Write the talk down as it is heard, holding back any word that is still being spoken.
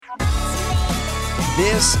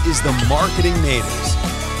This is the Marketing Natives,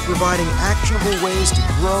 providing actionable ways to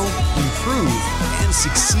grow, improve, and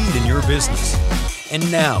succeed in your business. And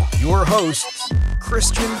now, your hosts,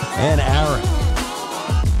 Christian and Aaron.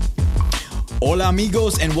 Hola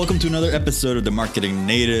amigos, and welcome to another episode of the Marketing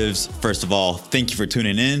Natives. First of all, thank you for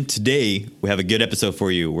tuning in. Today, we have a good episode for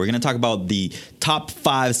you. We're going to talk about the top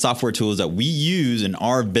 5 software tools that we use in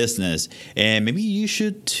our business. And maybe you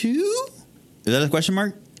should too? Is that a question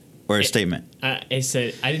mark or a statement? I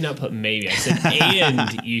said, I did not put maybe. I said,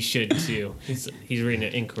 and you should too. He's reading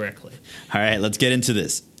it incorrectly. All right, let's get into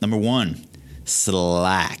this. Number 1,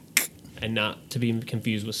 Slack. And not to be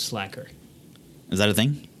confused with Slacker. Is that a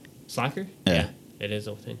thing? Slacker? Yeah. It is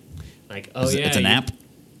a thing. Like, It's an app?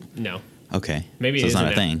 No. Okay. Maybe so it it's is not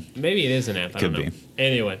an a thing. Maybe it is an app. I Could don't know. be.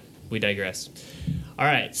 Anyway, we digress. All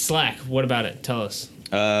right, Slack. What about it? Tell us.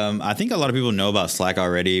 I think a lot of people know about Slack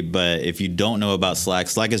already, but if you don't know about Slack,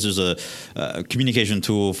 Slack is just a communication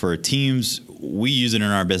tool for teams. We use it in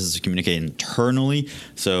our business to communicate internally.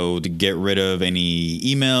 So to get rid of any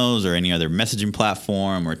emails or any other messaging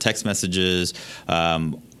platform or text messages,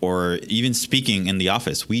 or even speaking in the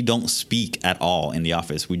office. We don't speak at all in the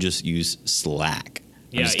office. We just use Slack.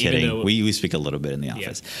 I'm just kidding. We speak a little bit in the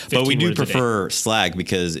office. But we do prefer Slack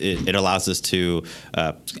because it allows us to,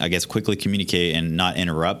 I guess, quickly communicate and not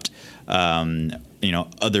interrupt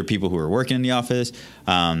other people who are working in the office.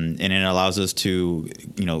 And it allows us to,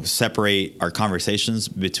 separate our conversations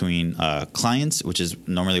between clients, which is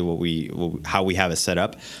normally how we have it set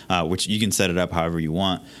up, which you can set it up however you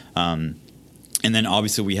want. And then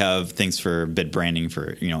obviously we have things for bid branding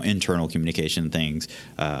for, internal communication things,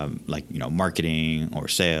 like, marketing or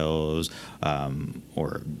sales,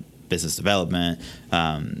 or business development.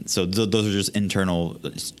 So those are just internal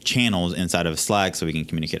channels inside of Slack so we can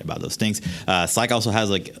communicate about those things. Slack also has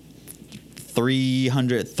like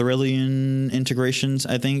 300 trillion integrations,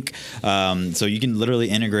 I think. So you can literally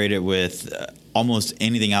integrate it with almost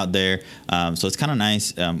anything out there. So it's kind of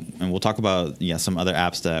nice. And we'll talk about some other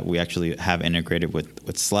apps that we actually have integrated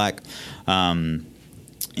with Slack. And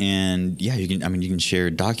you can share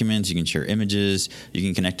documents, you can share images, you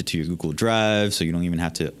can connect it to your Google Drive, so you don't even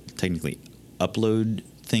have to technically upload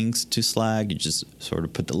things to Slack. You just sort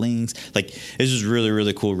of put the links. Like, it's just really,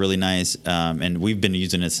 really cool, really nice. And we've been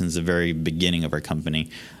using it since the very beginning of our company.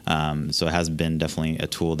 So it has been definitely a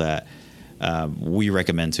tool that we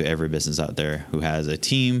recommend to every business out there who has a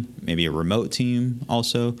team, maybe a remote team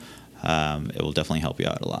also. It will definitely help you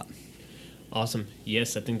out a lot. Awesome.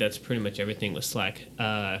 Yes, I think that's pretty much everything with Slack.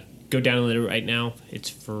 Go download it right now. It's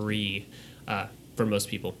free for most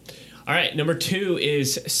people. All right, number 2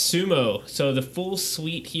 is Sumo. So the full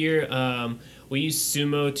suite here, we use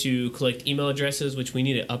Sumo to collect email addresses, which we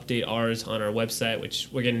need to update ours on our website, which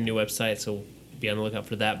we're getting a new website, so be on the lookout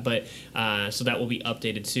for that. But so that will be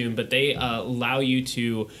updated soon. But they allow you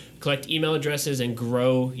to collect email addresses and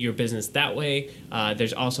grow your business that way.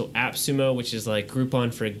 There's also AppSumo, which is like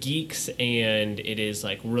Groupon for geeks, and it is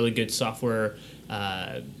like really good software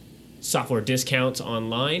discounts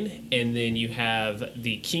online. And then you have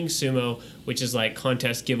the King Sumo, which is like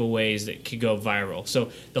contest giveaways that could go viral.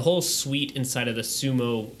 So the whole suite inside of the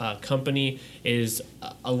Sumo company is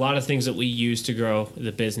a lot of things that we use to grow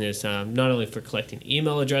the business, not only for collecting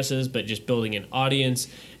email addresses, but just building an audience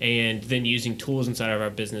and then using tools inside of our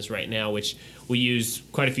business right now, which we use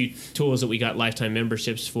quite a few tools that we got lifetime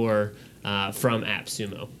memberships for from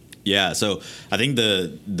AppSumo. Yeah, so I think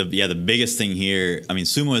the biggest thing here,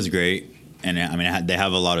 Sumo is great, and they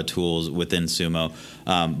have a lot of tools within Sumo,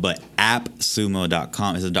 but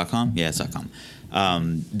appsumo.com, is it .com? Yeah, it's .com.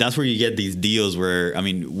 That's where you get these deals where,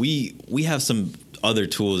 we have some other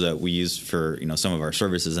tools that we use for, some of our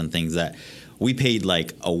services and things that we paid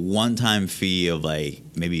like a one-time fee of like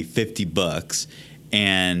maybe $50,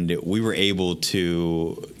 and we were able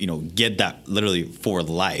to, get that literally for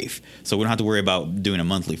life. So we don't have to worry about doing a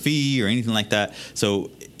monthly fee or anything like that. So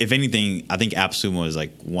if anything, I think AppSumo is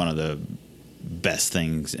like one of the best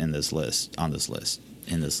things in this list, on this list,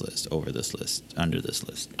 in this list, over this list, under this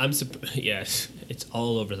list. Yes, it's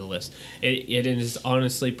all over the list. It is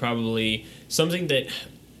honestly probably something that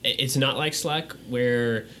it's not like Slack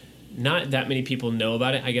where not that many people know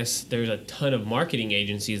about it. I guess there's a ton of marketing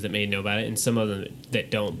agencies that may know about it and some of them that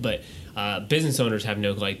don't. But business owners have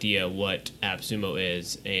no idea what AppSumo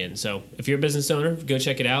is. And so if you're a business owner, go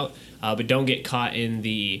check it out. But don't get caught in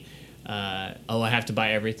the, I have to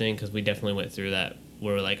buy everything, because we definitely went through that.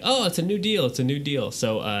 Where we're like, oh, it's a new deal. It's a new deal.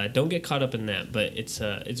 So don't get caught up in that. But it's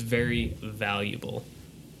very valuable.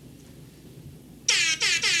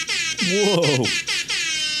 Whoa.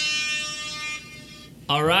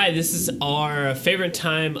 All right, this is our favorite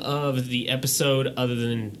time of the episode, other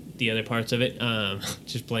than the other parts of it.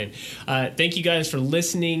 Just playing. Thank you guys for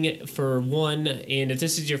listening, for one. And if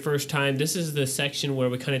this is your first time, this is the section where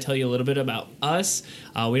we kind of tell you a little bit about us.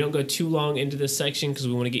 We don't go too long into this section because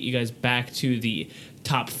we want to get you guys back to the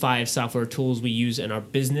top 5 software tools we use in our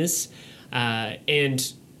business.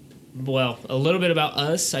 And, well, a little bit about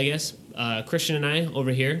us, I guess. Christian and I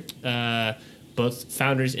over here, both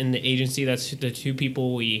founders in the agency. That's the two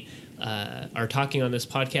people we are talking on this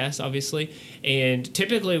podcast, obviously. And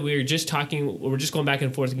typically we're just going back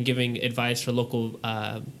and forth and giving advice for local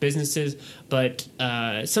businesses. But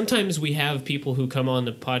sometimes we have people who come on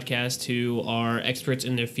the podcast who are experts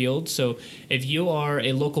in their field. So if you are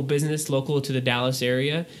a local business local to the Dallas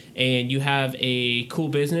area and you have a cool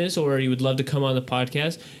business or you would love to come on the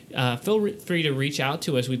podcast, feel free to reach out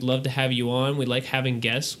to us. We'd love to have you on. We like having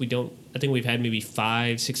guests. I think we've had maybe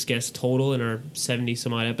 5-6 guests total in our 70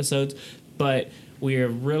 some odd episodes, but we're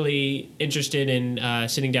really interested in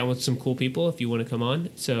sitting down with some cool people if you want to come on.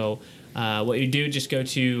 So what you do, just go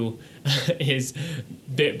to is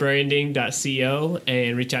bitbranding.co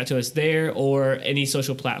and reach out to us there, or any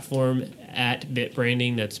social platform at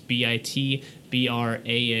bitbranding. That's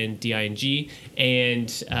BITBRANDING.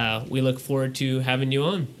 And we look forward to having you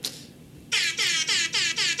on.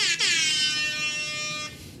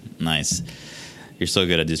 Nice. You're so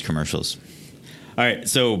good at these commercials. All right,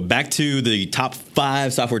 so back to the top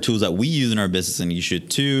 5 software tools that we use in our business, and you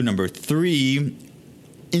should too. Number 3,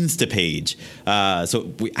 Instapage.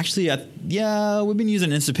 So we actually, we've been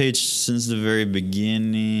using Instapage since the very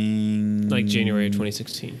beginning. Like January of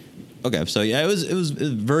 2016. Okay, so yeah, it was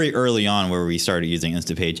very early on where we started using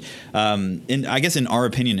Instapage. And I guess in our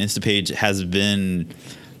opinion, Instapage has been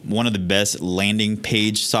one of the best landing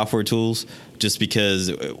page software tools, just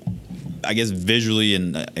because I guess visually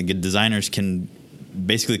and designers can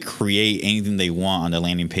basically create anything they want on the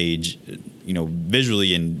landing page,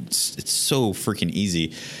 visually, and it's so freaking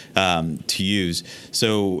easy to use.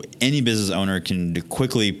 So any business owner can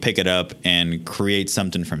quickly pick it up and create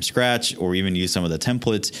something from scratch, or even use some of the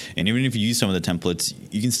templates. And even if you use some of the templates,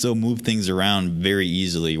 you can still move things around very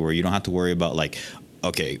easily, where you don't have to worry about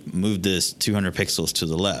okay, move this 200 pixels to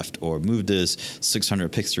the left, or move this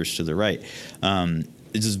 600 pixels to the right.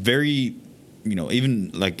 It's just very, even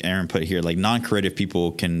like Aaron put here, like non-creative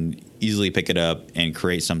people can easily pick it up and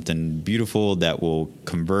create something beautiful that will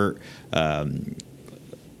convert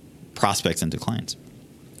prospects into clients.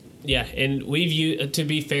 Yeah, and to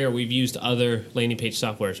be fair, we've used other landing page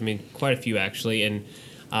softwares. I mean, quite a few actually, and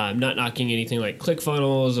I'm not knocking anything like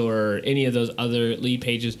ClickFunnels or any of those other lead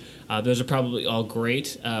pages. Those are probably all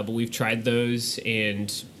great, but we've tried those,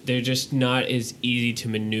 and they're just not as easy to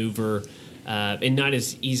maneuver, and not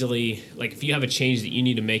as easily, like if you have a change that you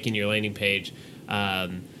need to make in your landing page,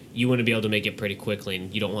 you want to be able to make it pretty quickly,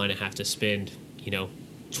 and you don't want to have to spend,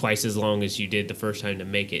 twice as long as you did the first time to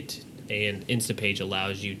make it. And Instapage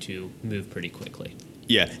allows you to move pretty quickly.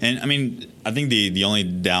 Yeah, and I mean, I think the only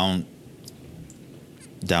downside.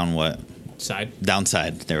 There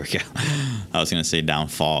we go. I was going to say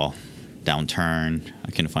downfall, downturn.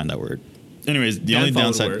 I couldn't find that word. Anyways, the only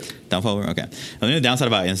downside. Downfall. Okay. The only downside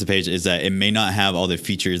about Instapage is that it may not have all the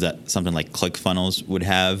features that something like ClickFunnels would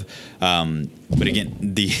have. But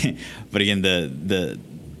again, the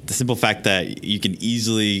simple fact that you can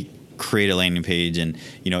easily create a landing page, and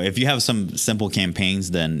if you have some simple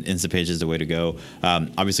campaigns, then Instapage is the way to go.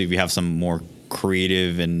 Obviously, if you have some more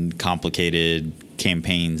creative and complicated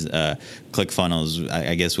campaigns, ClickFunnels,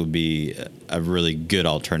 I guess, would be a really good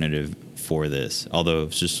alternative for this, although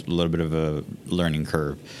it's just a little bit of a learning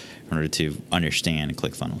curve in order to understand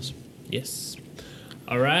ClickFunnels. Yes.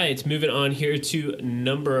 All right, moving on here to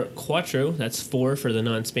number 4. That's 4 for the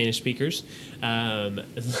non-Spanish speakers. Line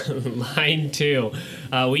 2.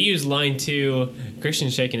 We use line 2.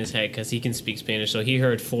 Christian's shaking his head because he can speak Spanish, so he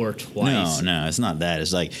heard 4 twice. No, it's not that.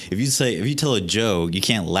 It's like if you tell a joke, you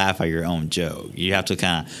can't laugh at your own joke. You have to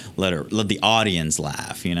kind of let the audience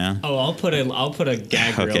laugh. Oh, I'll put a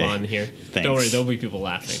gag reel on here. Thanks. Don't worry, there'll be people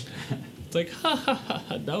laughing. It's like, ha ha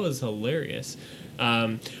ha, that was hilarious.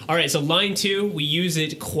 All right, so line 2, we use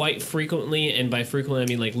it quite frequently, and by frequently I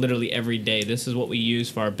mean like literally every day. This is what we use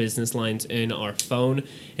for our business lines in our phone.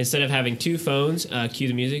 Instead of having 2 phones, cue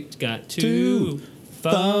the music, got 2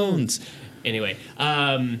 phones. Anyway,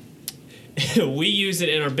 we use it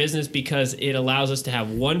in our business because it allows us to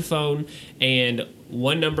have one phone and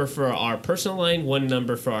one number for our personal line, one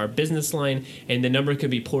number for our business line, and the number could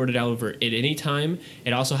be ported over at any time.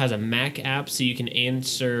 It also has a Mac app, so you can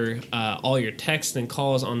answer all your texts and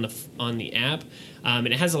calls on the app. And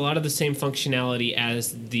it has a lot of the same functionality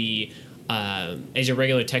as the as your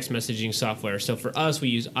regular text messaging software. So for us, we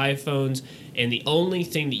use iPhones, and the only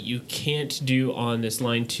thing that you can't do on this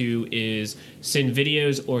Line 2 is send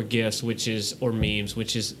videos or GIFs, or memes,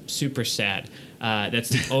 which is super sad. That's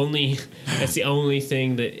the only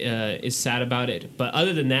thing that is sad about it. But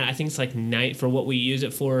other than that, I think it's like for what we use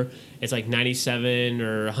it for, it's like $97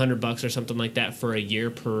 or $100 or something like that for a year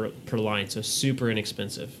per line. So super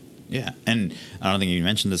inexpensive. Yeah, and I don't think you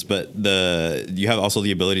mentioned this, but you have also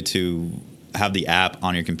the ability to have the app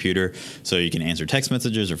on your computer, so you can answer text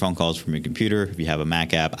messages or phone calls from your computer. If you have a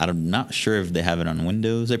Mac app, I'm not sure if they have it on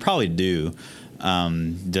Windows. They probably do.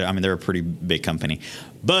 They're a pretty big company.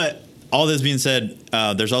 But all this being said,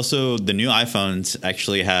 there's also the new iPhones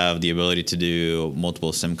actually have the ability to do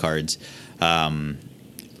multiple SIM cards.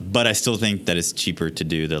 But I still think that it's cheaper to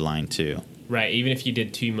do the Line 2. Right, even if you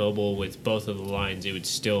did T-Mobile with both of the lines, it would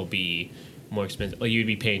still be more expensive. Well, you'd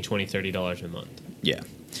be paying $20, $30 a month. Yeah.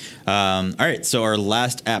 All right, so our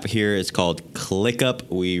last app here is called ClickUp.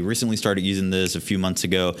 We recently started using this a few months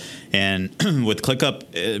ago, and with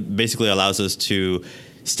ClickUp, it basically allows us to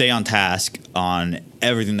stay on task on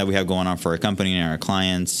everything that we have going on for our company and our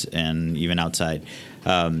clients, and even outside.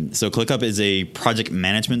 So ClickUp is a project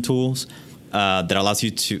management tool that allows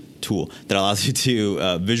you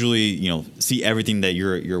to visually, see everything that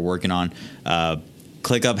you're working on.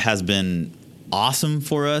 ClickUp has been awesome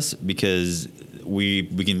for us because we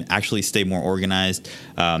can actually stay more organized.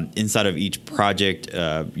 Inside of each project,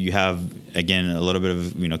 you have, again, a little bit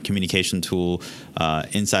of communication tool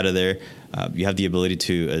inside of there. You have the ability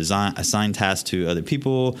to assign tasks to other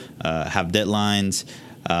people, have deadlines.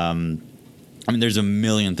 There's a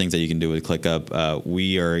million things that you can do with ClickUp.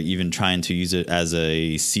 We are even trying to use it as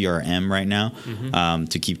a CRM right now,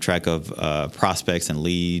 to keep track of prospects and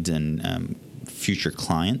leads and future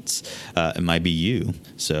clients. It might be you,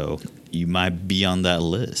 so you might be on that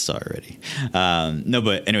list already.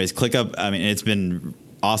 But anyways, ClickUp, it's been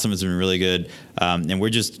awesome. It's been really good. And we're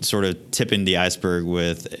just sort of tipping the iceberg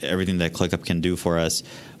with everything that ClickUp can do for us.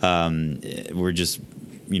 We're just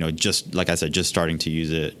like I said, just starting to use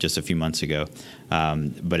it just a few months ago.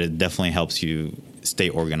 But it definitely helps you stay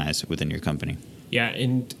organized within your company. Yeah,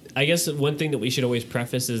 and I guess one thing that we should always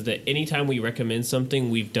preface is that anytime we recommend something,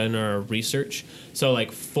 we've done our research. So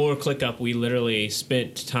like for ClickUp, we literally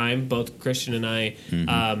spent time, both Christian and I,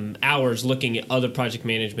 hours looking at other project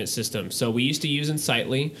management systems. So we used to use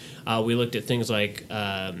Insightly. We looked at things like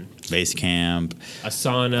Basecamp,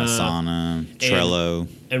 Asana, Trello.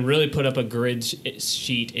 And really put up a grid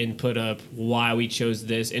sheet and put up why we chose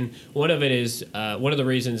this. And one of the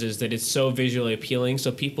reasons is that it's so visually appealing.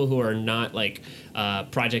 So people who are not like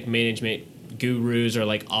project management gurus or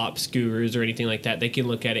like ops gurus or anything like that, they can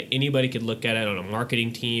look at it. Anybody could look at it on a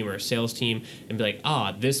marketing team or a sales team and be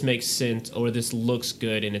like, this makes sense, or this looks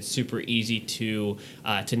good, and it's super easy to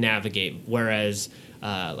navigate. Whereas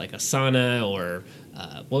like Asana or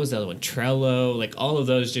what was the other one? Trello, like all of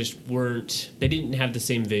those they didn't have the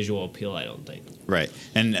same visual appeal, I don't think. Right.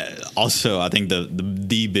 And also, I think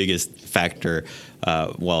the biggest factor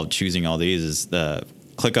while choosing all these is the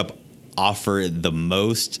ClickUp offer the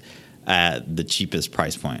most at the cheapest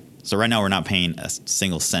price point. So right now we're not paying a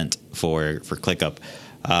single cent for ClickUp.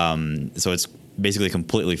 So it's basically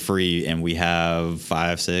completely free, and we have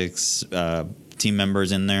 5-6 team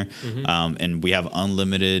members in there, and we have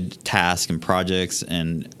unlimited tasks and projects,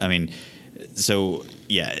 and so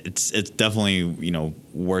yeah, it's definitely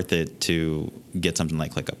worth it to get something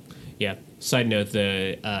like ClickUp. Yeah. Side note: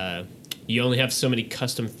 you only have so many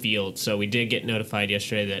custom fields, so we did get notified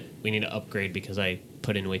yesterday that we need to upgrade because I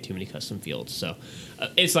put in way too many custom fields. So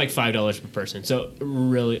it's like $5 per person, so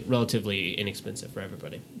really relatively inexpensive for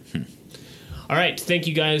everybody. All right. Thank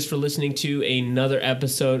you guys for listening to another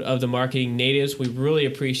episode of the Marketing Natives. We really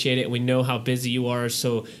appreciate it. We know how busy you are.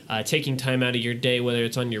 So taking time out of your day, whether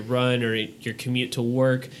it's on your run or your commute to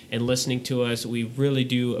work, and listening to us, we really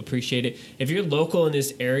do appreciate it. If you're local in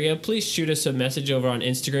this area, please shoot us a message over on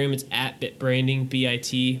Instagram. It's at bitbranding,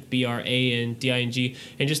 BITBRANDING.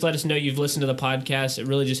 And just let us know you've listened to the podcast. It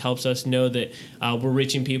really just helps us know that we're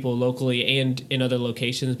reaching people locally and in other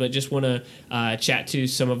locations. But just want to chat to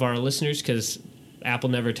some of our listeners because Apple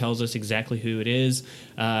never tells us exactly who it is,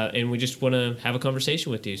 and we just want to have a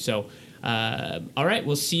conversation with you. So, all right,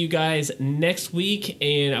 we'll see you guys next week,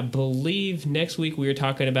 and I believe next week we are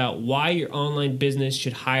talking about why your online business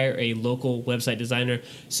should hire a local website designer.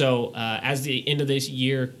 So, as the end of this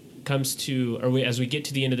year comes to, as we get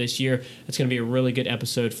to the end of this year, it's going to be a really good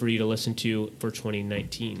episode for you to listen to for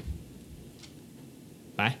 2019.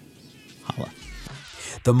 Bye. Holla.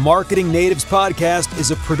 The Marketing Natives podcast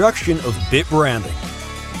is a production of Bit Branding.